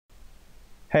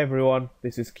Hey everyone,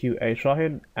 this is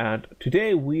QAShahin, and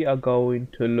today we are going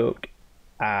to look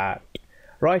at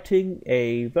writing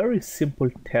a very simple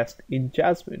test in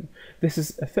Jasmine. This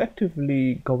is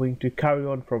effectively going to carry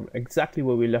on from exactly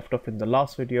where we left off in the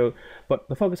last video, but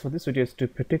the focus for this video is to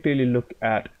particularly look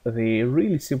at the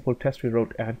really simple test we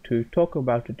wrote and to talk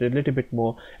about it a little bit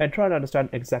more and try and understand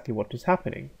exactly what is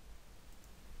happening.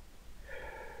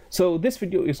 So this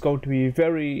video is going to be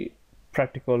very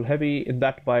practical heavy. In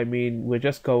that by I mean we're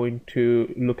just going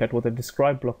to look at what the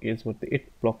describe block is, what the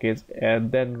it block is,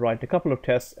 and then write a couple of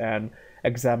tests and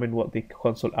examine what the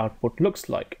console output looks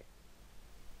like.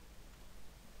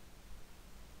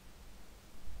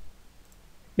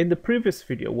 In the previous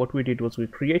video, what we did was we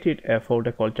created a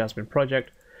folder called Jasmine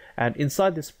project, and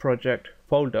inside this project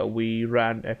folder we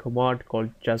ran a command called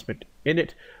Jasmine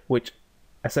init, which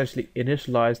essentially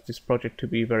initialized this project to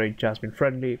be very Jasmine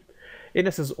friendly. In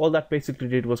essence, all that basically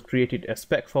did was created a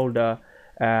spec folder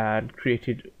and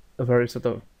created a various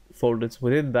other folders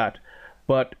within that.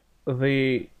 But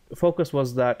the focus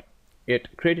was that it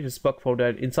created a spec folder,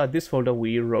 and inside this folder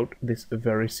we wrote this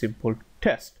very simple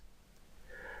test.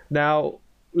 Now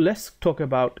let's talk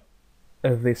about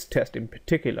this test in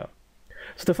particular.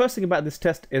 So the first thing about this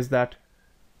test is that,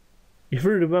 if you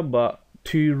remember,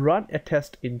 to run a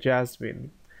test in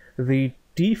Jasmine, the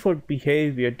default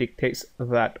behavior dictates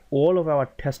that all of our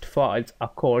test files are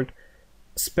called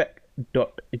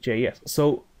spec.js.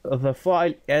 So the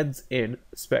file ends in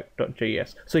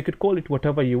spec.js. So you could call it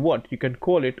whatever you want. You can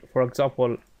call it, for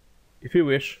example, if you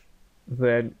wish,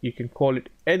 then you can call it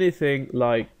anything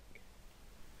like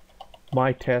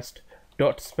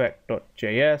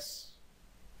mytest.spec.js,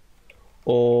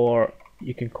 or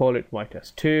you can call it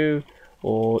mytest2,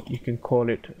 or you can call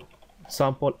it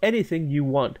sample, anything you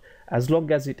want, as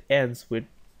long as it ends with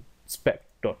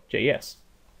spec.js.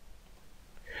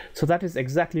 So that is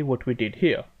exactly what we did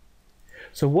here.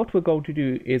 So what we're going to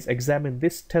do is examine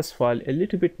this test file a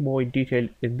little bit more in detail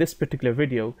in this particular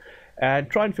video and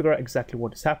try and figure out exactly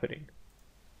what is happening.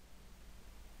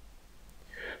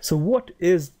 So what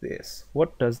is this?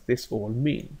 What does this all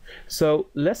mean? So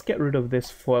let's get rid of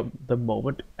this for the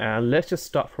moment and let's just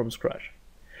start from scratch.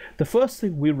 The first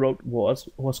thing we wrote was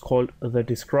called the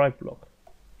describe block.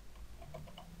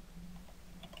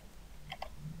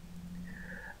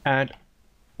 And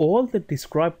all the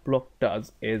describe block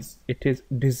does is it is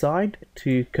designed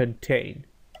to contain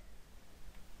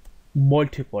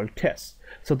multiple tests.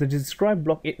 So the describe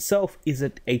block itself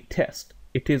isn't a test.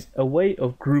 It is a way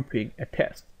of grouping a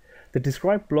test. The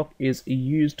describe block is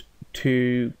used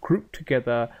to group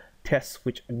together tests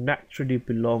which naturally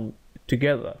belong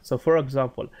together. So for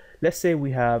example, let's say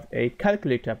we have a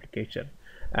calculator application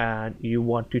and you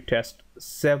want to test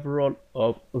several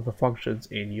of the functions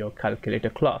in your calculator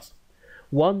class.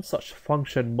 One such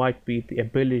function might be the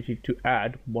ability to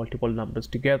add multiple numbers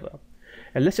together.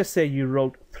 And let's just say you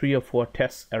wrote 3 or 4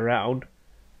 tests around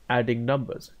adding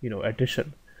numbers,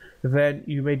 addition. Then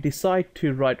you may decide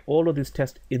to write all of these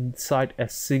tests inside a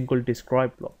single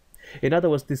describe block. In other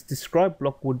words, this describe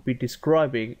block would be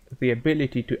describing the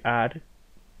ability to add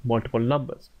multiple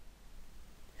numbers.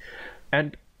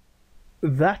 And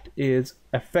that is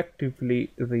effectively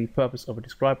the purpose of a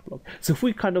describe block. So if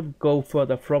we kind of go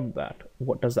further from that,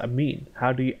 what does that mean?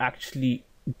 How do you actually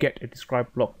get a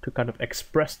describe block to kind of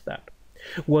express that?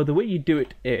 Well, the way you do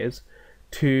it is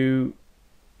to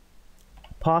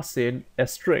pass in a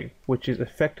string, which is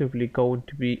effectively going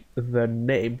to be the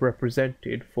name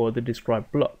represented for the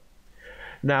describe block.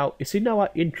 Now, it's in our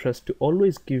interest to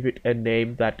always give it a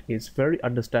name that is very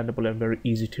understandable and very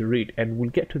easy to read, and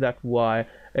we'll get to that why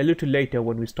a little later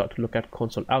when we start to look at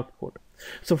console output.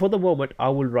 So for the moment, I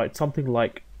will write something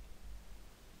like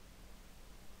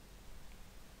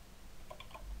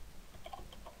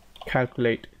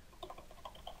calculate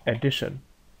addition.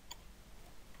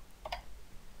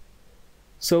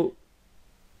 So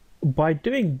by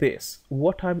doing this,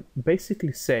 what I'm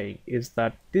basically saying is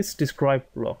that this describe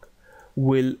block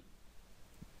will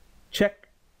check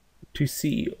to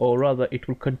see, or rather it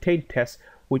will contain tests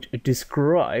which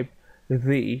describe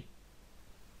the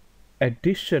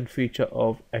addition feature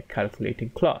of a calculating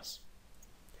class.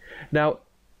 Now,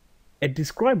 a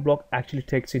describe block actually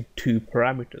takes in 2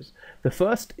 parameters. The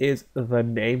first is the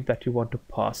name that you want to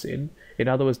pass in. In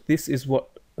other words, this is what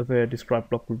the describe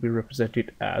block will be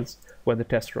represented as when the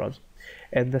test runs.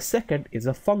 And the second is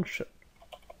a function.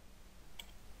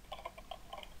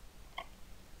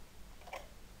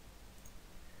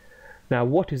 Now,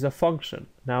 what is a function?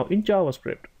 Now, in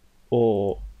JavaScript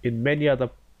or in many other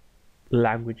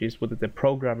languages, whether they're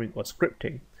programming or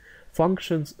scripting,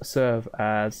 Functions serve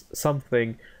as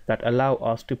something that allow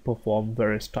us to perform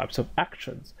various types of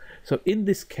actions. So in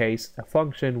this case, a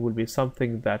function will be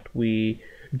something that we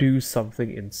do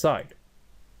something inside.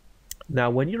 Now,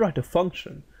 when you write a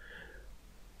function,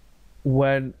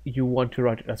 when you want to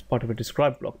write it as part of a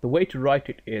describe block, the way to write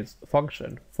it is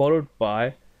function followed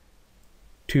by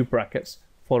two brackets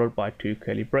followed by two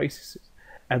curly braces.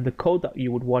 And the code that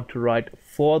you would want to write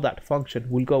for that function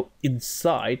will go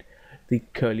inside the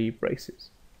curly braces.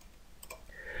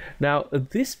 Now,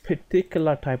 this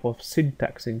particular type of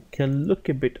syntaxing can look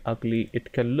a bit ugly,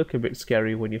 it can look a bit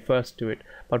scary when you first do it,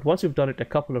 but once you've done it a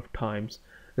couple of times,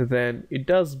 then it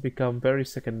does become very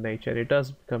second nature and it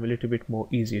does become a little bit more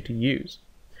easier to use.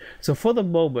 So for the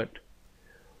moment,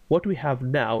 what we have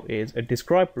now is a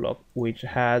describe block which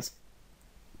has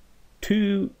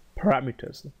two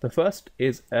parameters. The first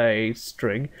is a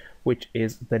string, which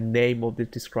is the name of the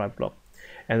describe block,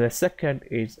 and the second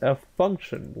is a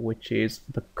function, which is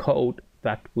the code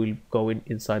that will go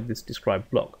inside this describe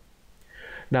block.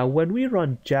 Now, when we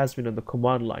run Jasmine on the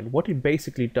command line, what it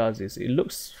basically does is it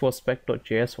looks for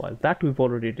spec.js file that we've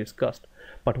already discussed.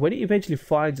 But when it eventually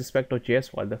finds the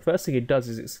spec.js file, the first thing it does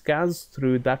is it scans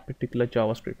through that particular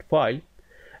JavaScript file,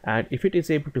 and if it is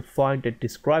able to find a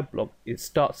describe block, it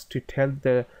starts to tell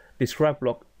the describe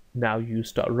block, now you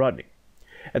start running.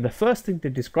 And the first thing the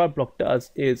describe block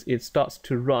does is it starts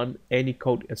to run any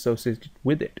code associated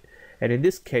with it. And in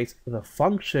this case, the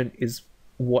function is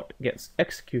what gets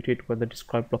executed when the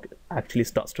describe block actually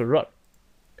starts to run.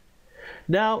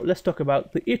 Now let's talk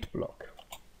about the it block.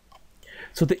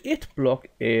 So the it block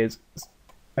is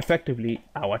effectively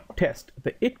our test.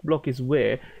 The it block is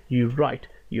where you write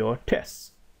your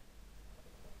tests.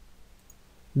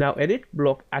 Now, an it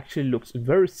block actually looks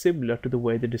very similar to the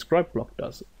way the describe block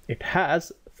does. It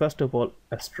has, first of all,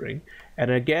 a string,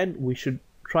 and again, we should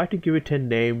try to give it a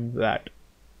name that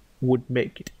would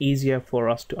make it easier for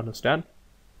us to understand.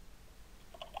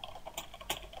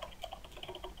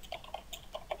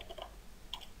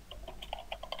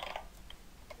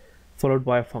 Followed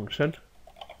by a function.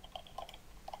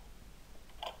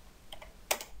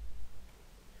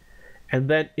 And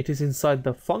then it is inside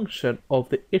the function of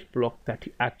the it block that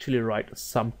you actually write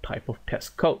some type of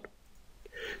test code.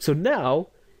 So now,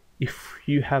 if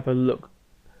you have a look,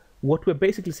 what we're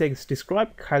basically saying is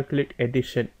describe, calculate,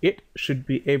 addition, it should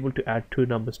be able to add two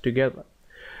numbers together.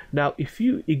 Now, if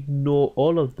you ignore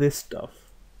all of this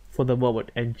stuff for the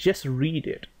moment and just read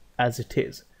it as it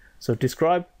is, so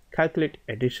describe, calculate,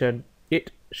 addition,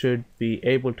 it should be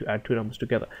able to add two numbers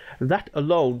together. That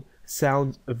alone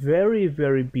sounds very,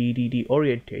 very BDD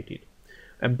orientated,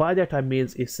 and by that I mean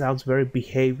it sounds very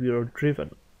behavioral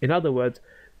driven. In other words,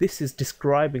 this is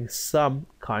describing some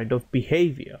kind of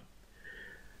behavior.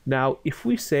 Now, if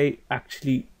we say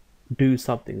actually do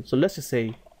something, so let's just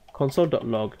say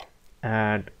console.log,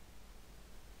 and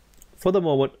for the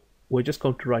moment we're just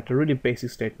going to write a really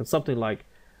basic statement, something like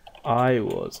I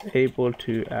was able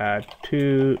to add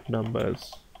two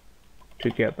numbers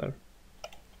together.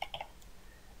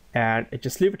 And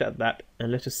just leave it at that,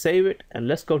 and let's just save it, and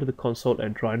let's go to the console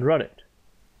and try and run it.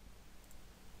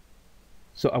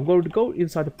 So I'm going to go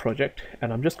inside the project,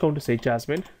 and I'm just going to say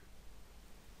Jasmine,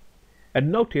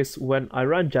 and notice when I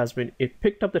ran Jasmine, it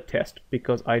picked up the test,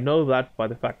 because I know that by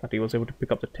the fact that it was able to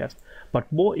pick up the test,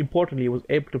 but more importantly, it was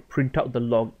able to print out the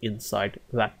log inside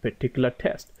that particular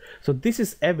test. So this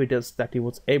is evidence that it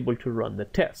was able to run the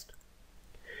test.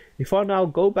 If I now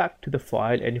go back to the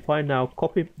file, and if I now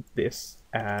copy this,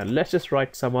 and let's just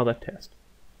write some other test.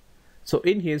 So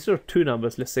in here, instead of two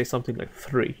numbers, let's say something like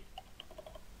 3.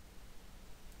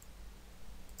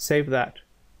 Save that,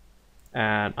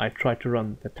 and I try to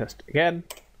run the test again.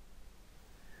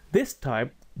 This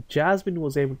time, Jasmine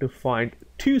was able to find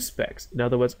two specs, in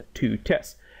other words, two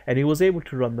tests, and he was able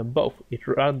to run them both. It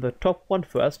ran the top one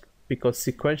first, because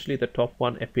sequentially the top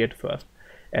one appeared first,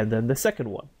 and then the second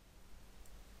one.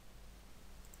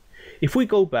 If we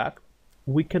go back,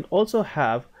 we can also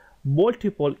have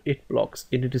multiple it blocks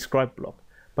in a describe block,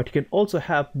 but you can also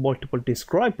have multiple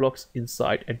describe blocks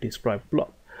inside a describe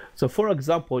block. So for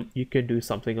example, you can do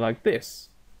something like this.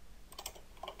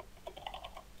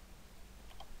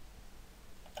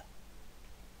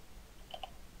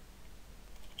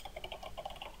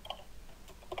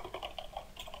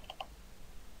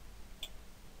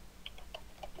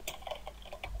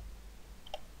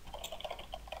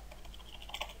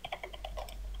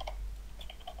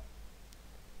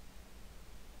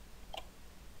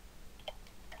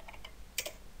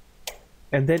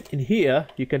 And then in here,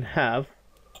 you can have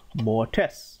more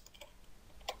tests.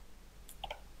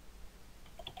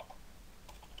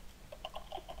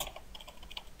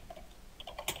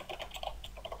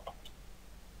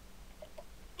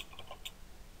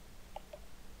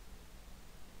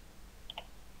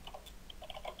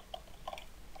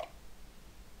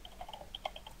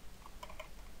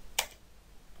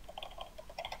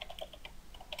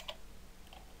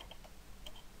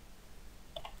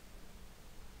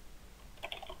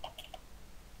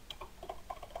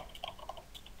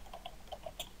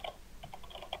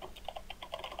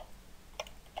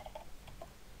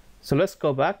 So let's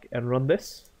go back and run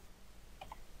this.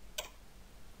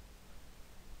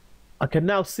 I can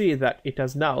now see that it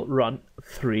has now run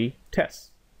 3 tests.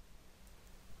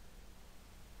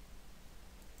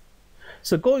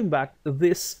 So going back,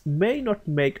 this may not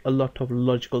make a lot of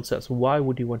logical sense. Why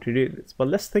would you want to do this? But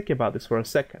let's think about this for a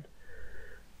second.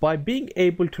 By being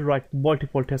able to write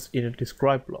multiple tests in a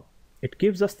describe block, it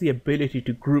gives us the ability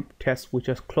to group tests which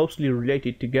are closely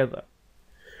related together.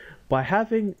 By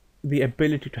having the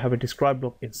ability to have a describe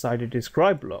block inside a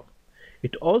describe block,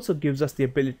 it also gives us the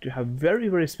ability to have very,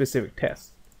 very specific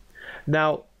tests.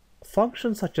 Now,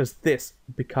 functions such as this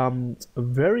becomes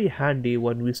very handy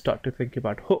when we start to think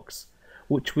about hooks,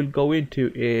 which we'll go into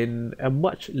in a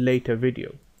much later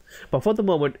video. But for the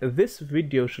moment, this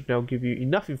video should now give you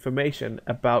enough information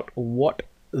about what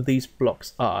these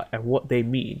blocks are and what they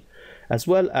mean, as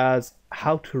well as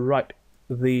how to write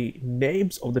the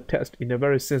names of the test in a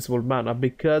very sensible manner,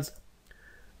 because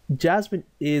Jasmine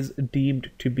is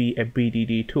deemed to be a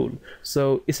BDD tool.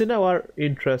 So it's in our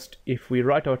interest if we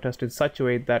write our test in such a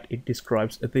way that it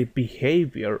describes the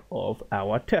behavior of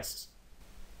our tests.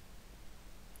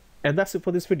 And that's it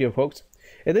for this video, folks.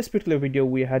 In this particular video,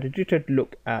 we had a detailed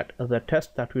look at the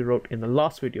test that we wrote in the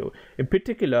last video. In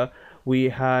particular, we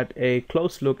had a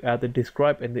close look at the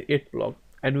describe and the it block,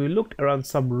 and we looked around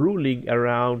some ruling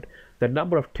around the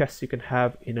number of tests you can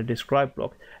have in a describe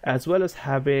block, as well as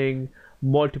having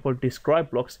multiple describe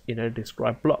blocks in a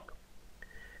describe block.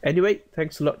 Anyway,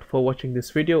 thanks a lot for watching this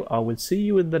video. I will see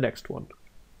you in the next one.